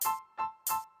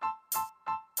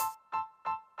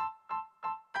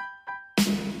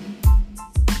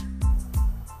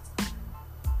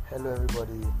Hello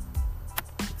everybody,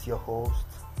 it's your host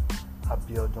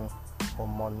Abiodun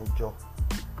Omonijo.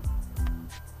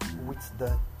 With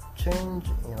the change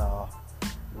in our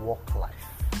work life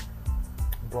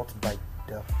brought by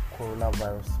the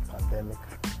coronavirus pandemic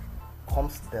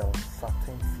comes the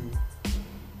uncertainty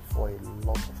for a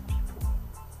lot of people.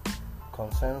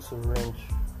 Concerns range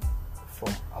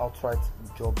from outright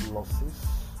job losses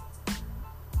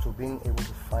to being able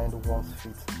to find one's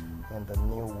feet in the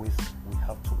new ways we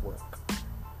have to work.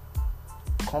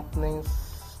 Companies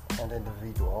and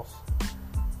individuals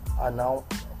are now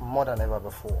more than ever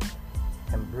before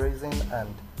embracing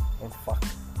and in fact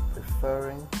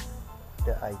preferring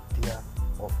the idea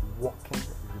of working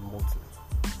remotely.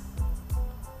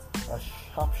 A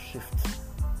sharp shift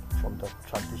from the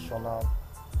traditional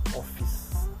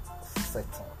office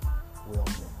setting will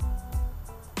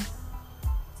be.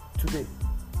 Today,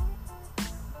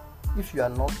 if you are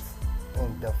not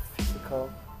in the physical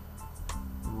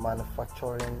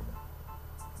manufacturing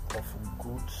of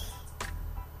goods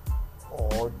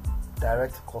or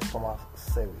direct customer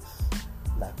service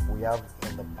like we have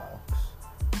in the banks,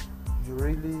 you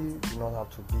really do not have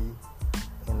to be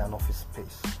in an office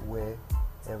space where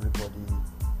everybody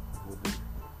would be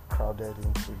crowded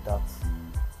into that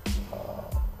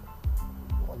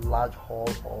large hall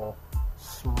or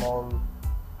small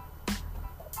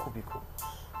cubicles.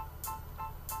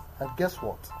 And guess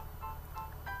what?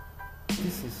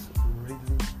 This is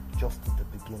really just the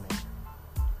beginning.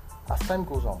 As time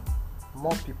goes on,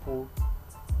 more people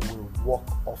will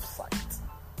work off-site.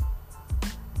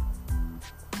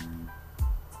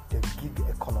 The gig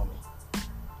economy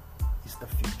is the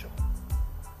future,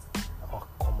 our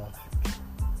common future.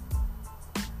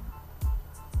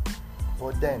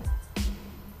 But then,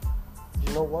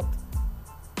 you know what?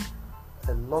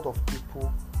 A lot of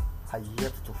people are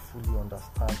yet to fully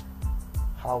understand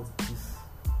how this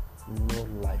new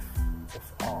life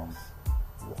of ours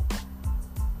works.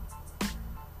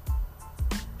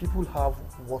 People have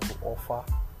what to offer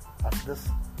at this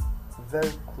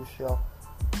very crucial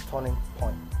turning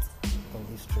point in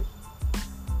history,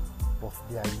 but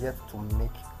they are yet to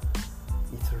make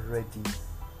it ready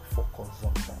for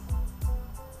consumption,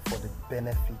 for the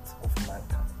benefit of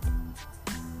mankind.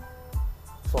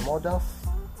 Some others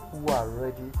who are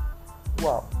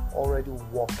already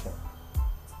working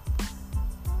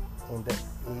in the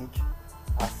age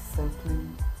are simply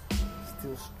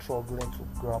still struggling to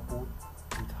grapple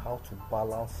with how to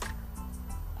balance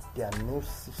their new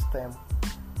system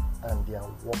and their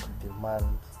work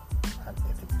demands and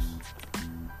ethics.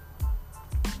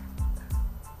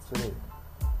 Today,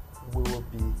 we will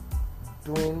be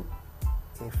doing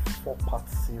a 4-part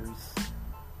series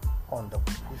on the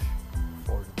push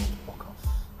for remote workers.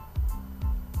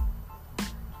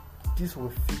 This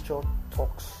will feature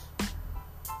talks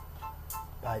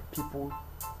by people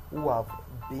who have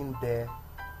been there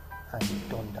and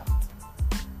done that.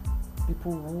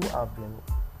 People who have been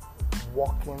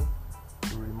working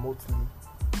remotely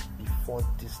before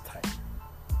this time.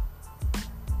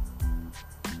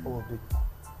 We will be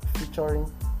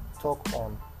featuring talk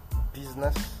on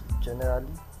business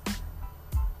generally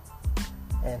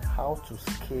and how to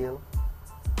scale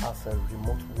as a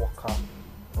remote worker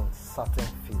in certain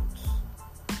fields.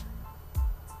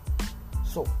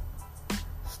 So,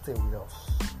 stay with us.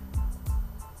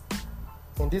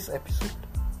 In this episode,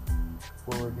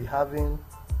 we will be having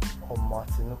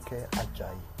Omatinuke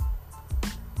Ajayi,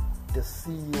 the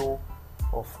CEO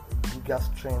of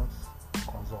GigaStreams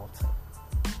Consulting,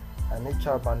 an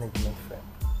HR management firm.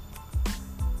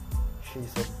 She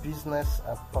is a business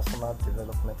and personal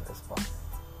development expert.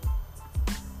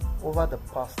 Over the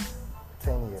past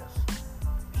 10 years,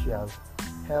 she has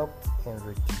helped in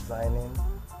redesigning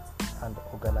and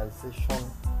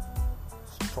organization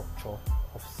structure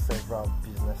of several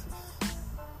businesses.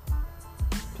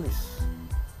 Please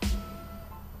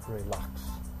relax,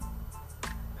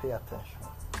 pay attention,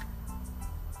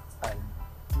 and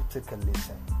do take a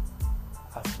listen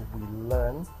as we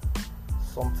learn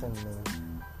something new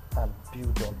and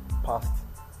build on past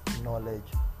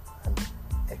knowledge and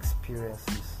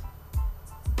experiences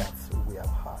that we have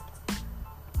had.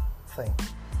 Thank you.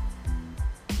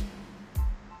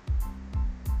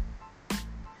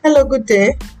 Hello, good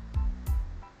day.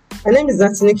 My name is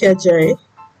Omatinuke Ajayi,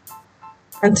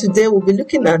 and today we'll be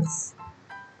looking at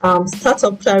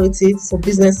Startup Clarity for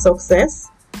Business Success.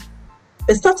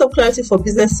 The Startup Clarity for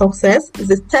Business Success is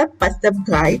a step-by-step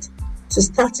guide to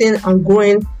starting and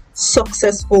growing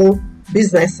successful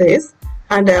businesses,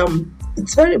 and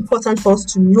it's very important for us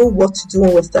to know what to do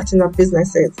when we're starting our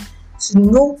businesses, to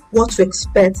know what to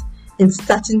expect in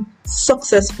starting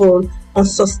successful and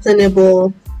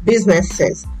sustainable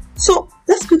businesses. So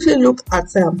let's quickly look at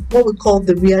what we call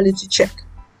the reality check.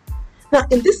 Now,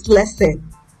 in this lesson,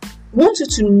 we want you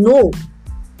to know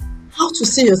how to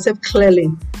see yourself clearly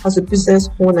as a business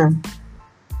owner.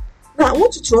 Now, I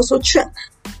want you to also check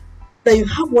that you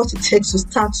have what it takes to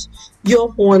start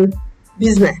your own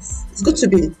business. It's good to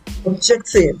be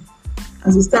objective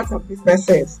as you start up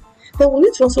businesses. Then we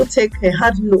need to also take a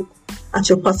hard look at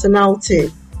your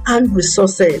personality and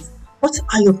resources. What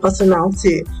are your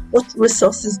personality? What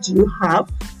resources do you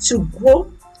have to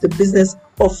grow the business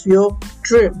of your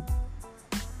dream?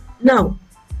 Now,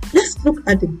 let's look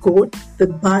at the good, the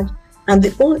bad, and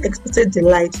the unexpected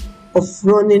delight of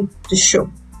running the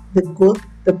show. The good,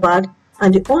 the bad,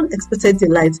 and the unexpected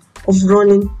delight of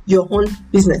running your own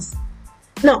business.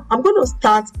 Now, I'm going to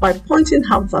start by pointing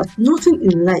out that nothing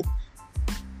in life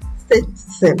stays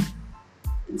the same.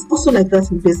 It's also like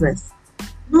that in business.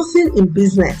 Nothing in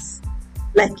business,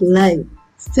 like life,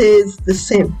 stays the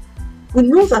same. We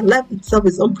know that life itself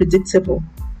is unpredictable.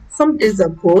 Some days are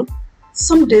good,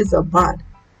 some days are bad,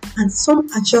 and some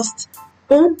are just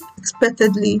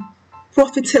unexpectedly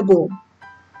profitable.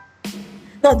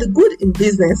 Now, the good in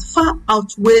business far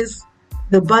outweighs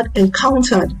the bad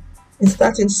encountered in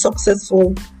starting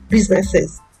successful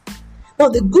businesses. Now,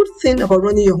 the good thing about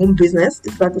running your own business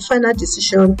is that the final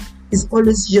decision is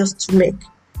always yours to make.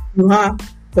 You are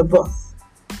the boss.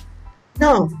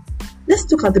 Now,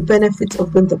 let's look at the benefits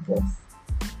of being the boss.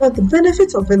 Now, the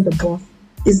benefit of being the boss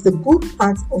is the good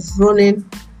part of running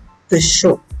the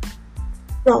show.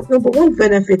 Now, number one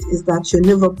benefit is that you're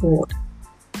never bored.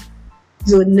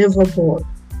 You're never bored.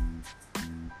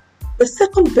 The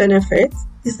second benefit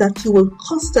is that you will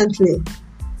constantly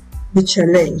be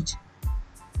challenged.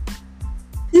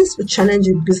 Things will challenge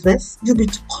in business. You'll be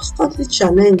constantly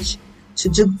challenged to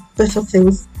do better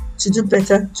things, to do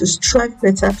better, to strive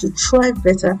better, to thrive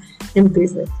better in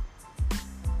business.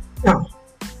 Now,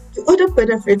 the other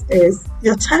benefit is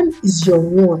your time is your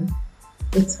own.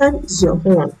 Your time is your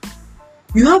own.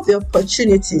 You have the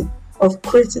opportunity of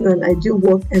creating an ideal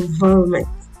work environment.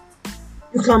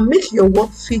 You can make your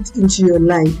work fit into your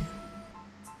life.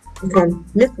 You can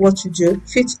make what you do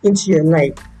fit into your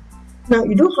life. Now,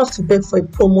 you don't have to beg for a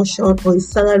promotion or a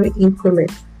salary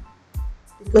increment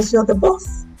because you're the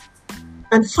boss.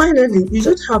 And finally, you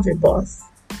don't have a boss.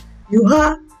 You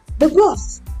are the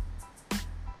boss.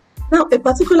 Now, a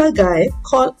particular guy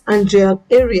called Andrea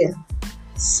Area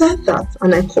said that,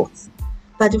 and I quote,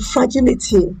 that the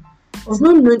fragility of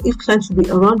not knowing if clients will be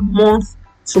around month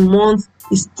to month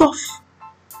is tough.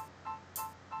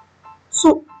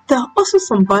 So, there are also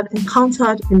some bad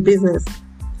encountered in business.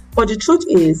 But the truth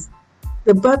is,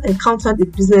 the bad encountered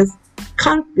in business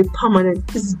can't be permanent.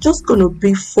 It's just going to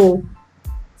be for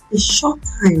a short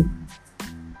time.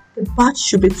 The bad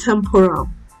should be temporal.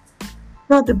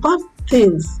 Now, the bad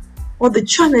things or the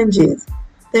challenges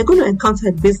they're going to encounter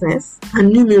in business are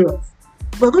numerous.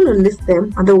 We're going to list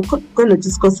them and then we're going to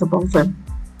discuss about them.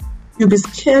 You'll be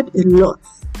scared a lot.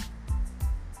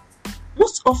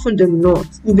 Most often than not,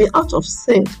 you'll be out of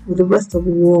sync with the rest of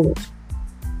the world.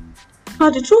 Now,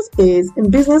 the truth is, in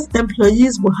business,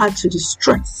 employees will add to the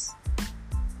stress.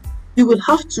 You will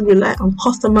have to rely on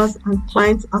customers and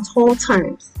clients at all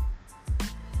times.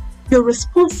 You're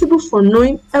responsible for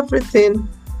knowing everything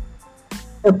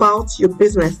about your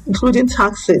business, including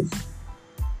taxes.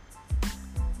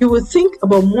 You will think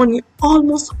about money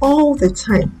almost all the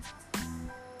time.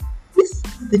 These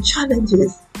are the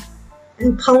challenges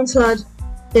encountered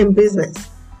in business.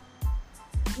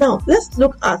 Now, let's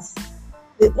look at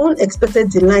the unexpected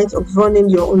delight of running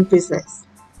your own business.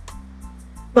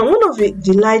 Now, one of the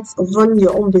delights of running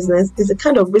your own business is the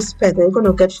kind of respect that you're going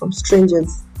to get from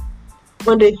strangers.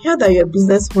 When they hear that you're a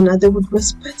business owner, they would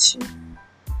respect you.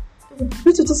 They would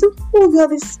greet you to say, oh, you are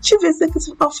the chief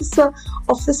executive officer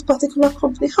of this particular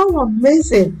company. How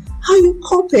amazing. How are you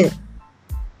coping?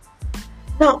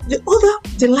 Now, the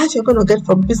other delight you're going to get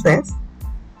from business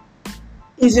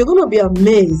is you're going to be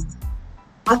amazed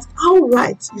at how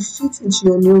right you fit into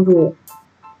your new role.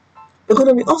 You're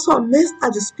going to be also amazed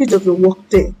at the speed of your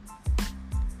workday.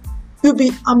 You'll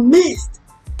be amazed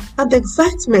at the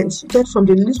excitement you get from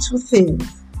the little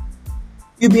things.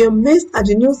 You'll be amazed at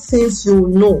the new things you will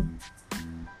know.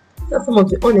 These are some of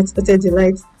the unexpected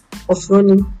delights of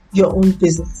running your own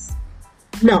business.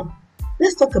 Now,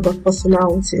 let's talk about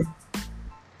personality.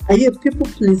 Are you a people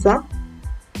pleaser?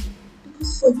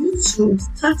 Because for you to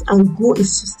start and grow a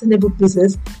sustainable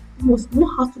business, you must know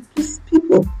how to please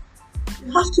people.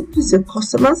 You have to please your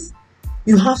customers.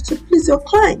 You have to please your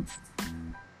clients.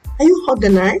 Are you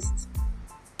organized?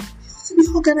 You have to be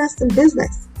organized in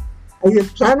business. Are you a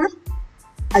planner?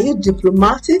 Are you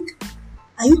diplomatic?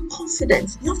 Are you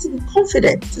confident? You have to be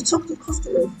confident to talk to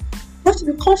customers. You have to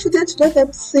be confident to let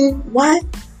them see why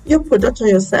your product or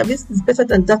your service is better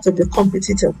than that of your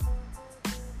competitor.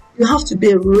 You have to be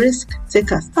a risk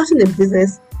taker. Starting a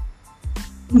business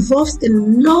involves a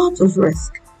lot of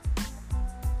risk.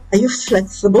 Are you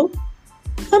flexible?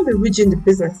 You can't be rigid in the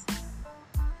business.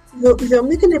 If you're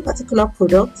making a particular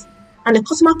product and a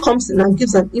customer comes in and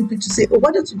gives an input to say, oh,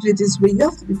 why don't you do it this way? You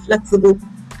have to be flexible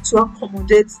to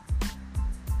accommodate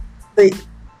the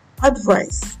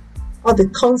advice or the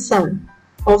concern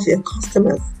of your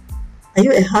customers. Are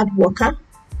you a hard worker?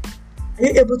 Are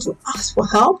you able to ask for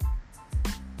help?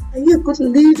 Are you a good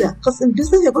leader? Because in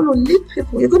business, you're going to lead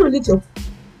people. You're going to lead your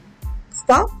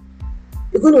staff.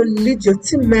 You're going to lead your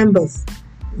team members.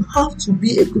 You have to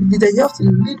be a good leader. You have to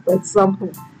lead by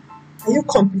example. Are you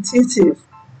competitive?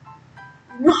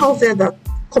 You know how there that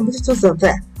competitors are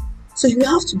there. So you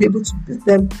have to be able to beat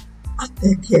them at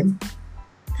their game.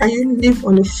 Can you live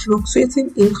on a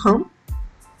fluctuating income?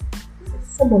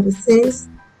 Some of the things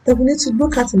that we need to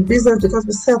look at in business, because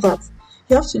we said that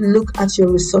you have to look at your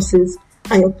resources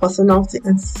and your personality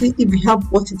and see if you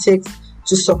have what it takes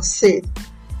to succeed.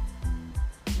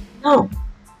 Now,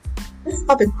 let's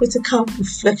have a critical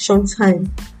reflection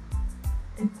time.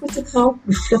 A critical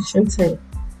reflection time.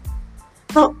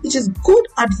 Now, it is good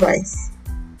advice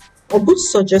or good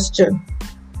suggestion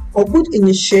or good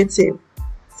initiative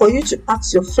for you to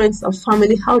ask your friends and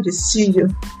family how they see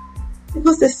you.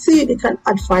 Because they see you, they can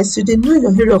advise you. They know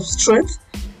your area of strength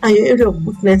and your area of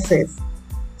weaknesses.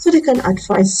 So they can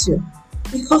advise you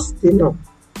because they know.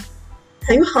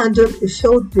 Can you handle a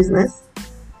failed business?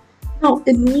 Now,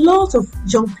 a lot of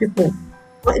young people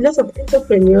or a lot of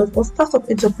entrepreneurs or startup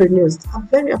entrepreneurs are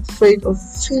very afraid of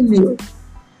failure.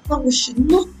 Now, we should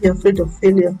not be afraid of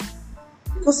failure,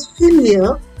 because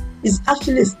failure is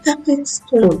actually a stepping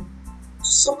stone to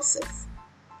success.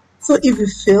 So if you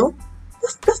fail,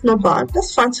 that's not bad,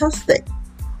 that's fantastic.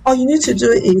 All you need to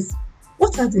do is,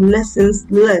 what are the lessons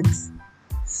learned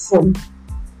from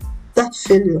that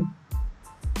failure?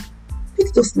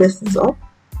 Pick those lessons up,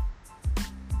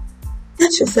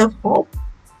 get yourself up,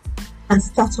 and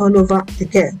start all over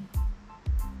again.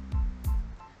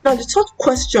 Now, the third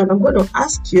question I'm going to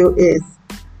ask you is,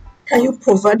 can you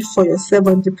provide for yourself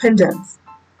independence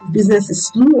if business is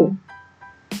slow?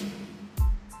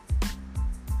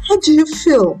 How do you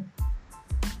feel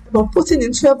about putting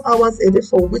in 12 hours a day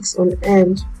for weeks on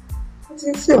end? How do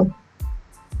you feel?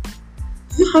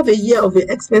 Do you have a year of your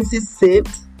expenses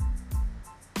saved?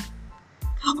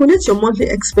 Calculate your monthly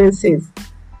expenses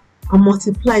and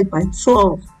multiply it by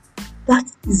 12. That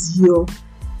is your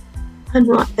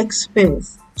annual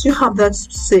expense. Do you have that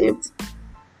saved?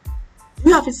 Do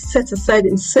you have it set aside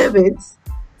in savings?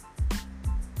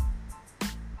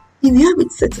 If you have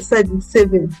it set aside in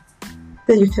savings,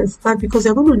 then you can start, because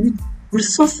you're going to need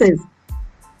resources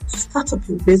to start up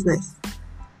your business.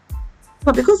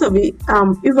 But because of the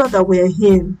era that we're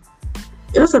in,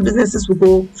 a lot of businesses will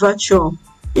go virtual.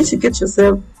 You need to get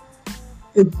yourself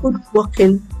a good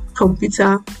working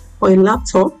computer or a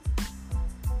laptop.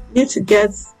 You need to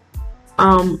get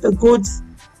a good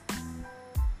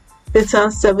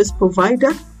data service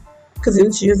provider, because you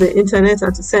need to use the internet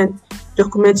and to send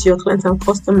documents to your clients and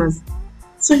customers.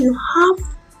 So you have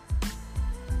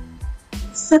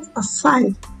set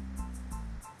aside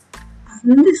at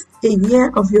least a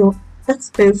year of your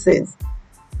expenses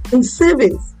in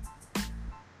savings.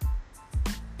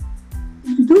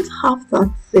 If you don't have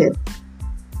that set,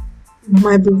 it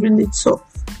might be really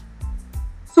tough.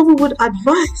 So we would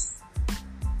advise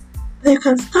that you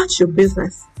can start your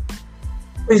business,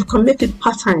 but you can make it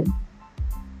part-time.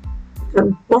 You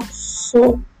can work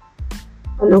for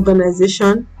an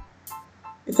organization.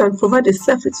 You can provide a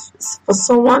service for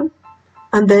someone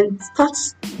and then start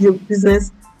your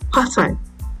business part-time.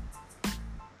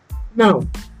 Now,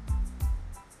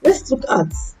 let's look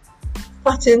at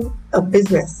starting a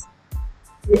business,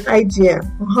 the idea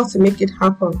on how to make it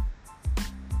happen.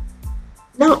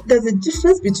 Now, there's a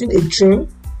difference between a dream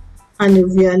and a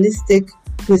realistic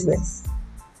business.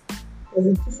 There's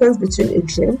a difference between a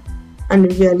dream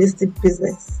and a realistic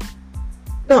business.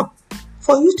 Now,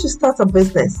 for you to start a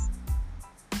business,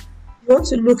 you want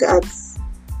to look at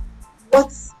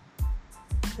what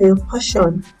are your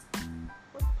passion.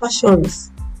 What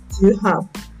passions do you have?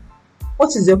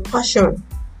 What is your passion?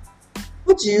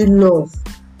 What do you love?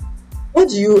 What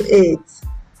do you hate?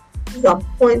 These are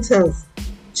pointers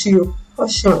to your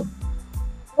passion.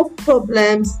 What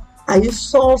problems are you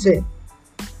solving?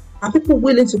 Are people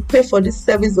willing to pay for this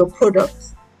service or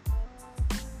product?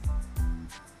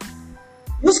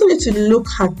 You also need to look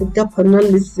at the gap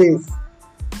analysis.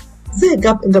 Is there a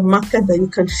gap in the market that you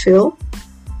can fill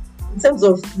in terms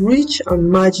of reach and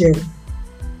margin? Is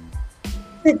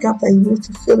there a gap that you need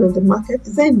to fill in the market?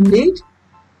 Is there a need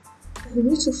that you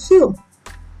need to fill?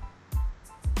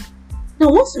 Now,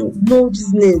 once you know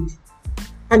this need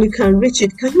and you can reach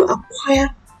it, can you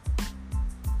acquire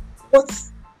what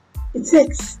it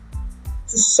takes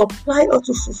to supply or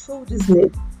to fulfill this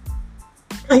need?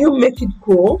 Can you make it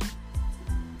grow?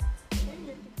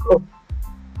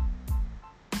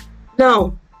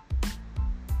 Now,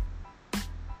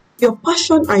 your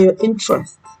passion and your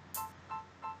interest,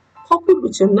 coupled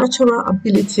with your natural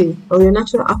ability or your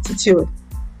natural aptitude,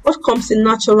 what comes in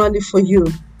naturally for you?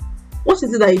 What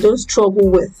is it that you don't struggle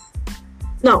with?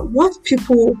 Now, what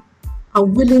people are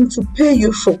willing to pay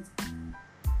you for?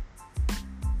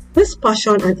 This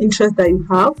passion and interest that you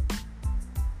have,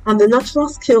 and the natural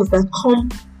skills that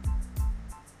come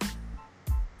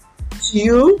to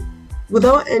you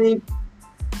without any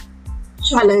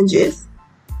challenges,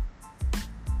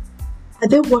 are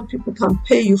they what people can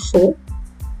pay you for?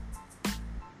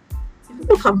 If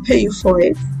people can pay you for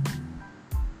it,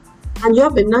 and you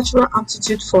have a natural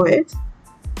aptitude for it,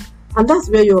 and that's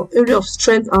where your area of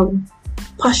strength and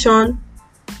passion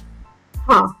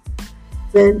are,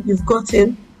 then you've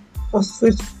gotten a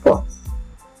sweet spot.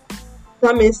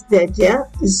 That means the idea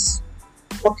is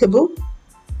workable,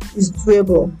 is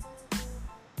doable.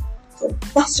 So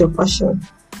that's your passion.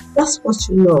 That's what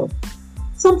you know.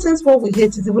 Sometimes what we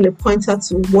hate is even a pointer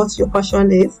to what your passion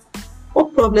is.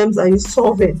 What problems are you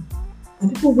solving? Are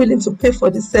people willing to pay for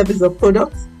this service or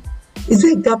product? Is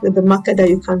there a gap in the market that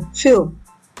you can fill?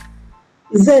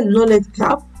 Is there a knowledge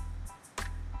gap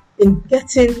in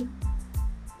getting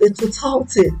the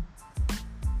totality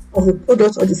of the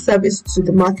product or the service to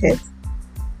the market?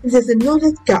 If there's a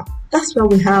knowledge gap, that's where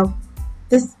we have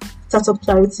this Startup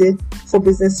Clarity for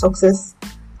Business Success.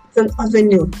 It's an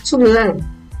avenue to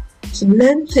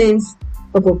learn things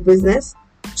about business,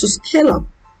 to scale up,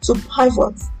 to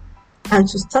pivot, and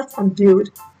to start and build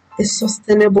a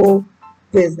sustainable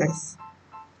business.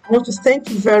 I want to thank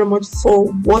you very much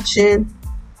for watching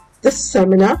this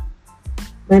seminar.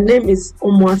 My name is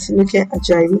Atinuke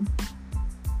Ajayi.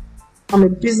 I'm a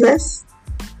business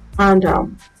and a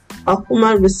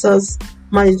human resource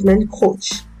management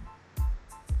coach.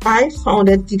 I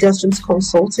founded GigaStreams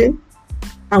Consulting,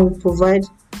 and we provide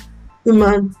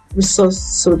human resource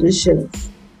solutions.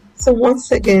 So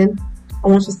once again, I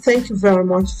want to thank you very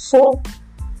much for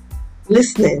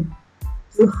listening.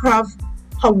 You have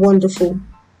a wonderful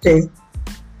day.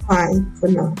 Bye for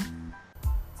now.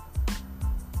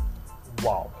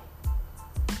 Wow,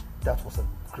 that was a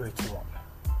great one.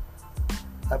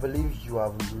 I believe you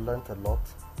have learned a lot.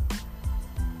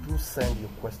 Do send your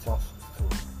questions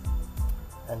too.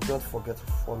 And don't forget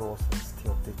to follow us and stay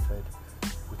updated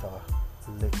with our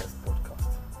latest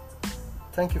podcast.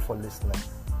 Thank you for listening,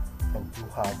 and do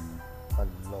have a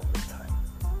lovely time.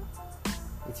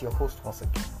 It's your host once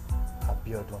again,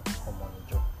 Abiodun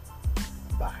Omonijo.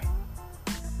 Bye.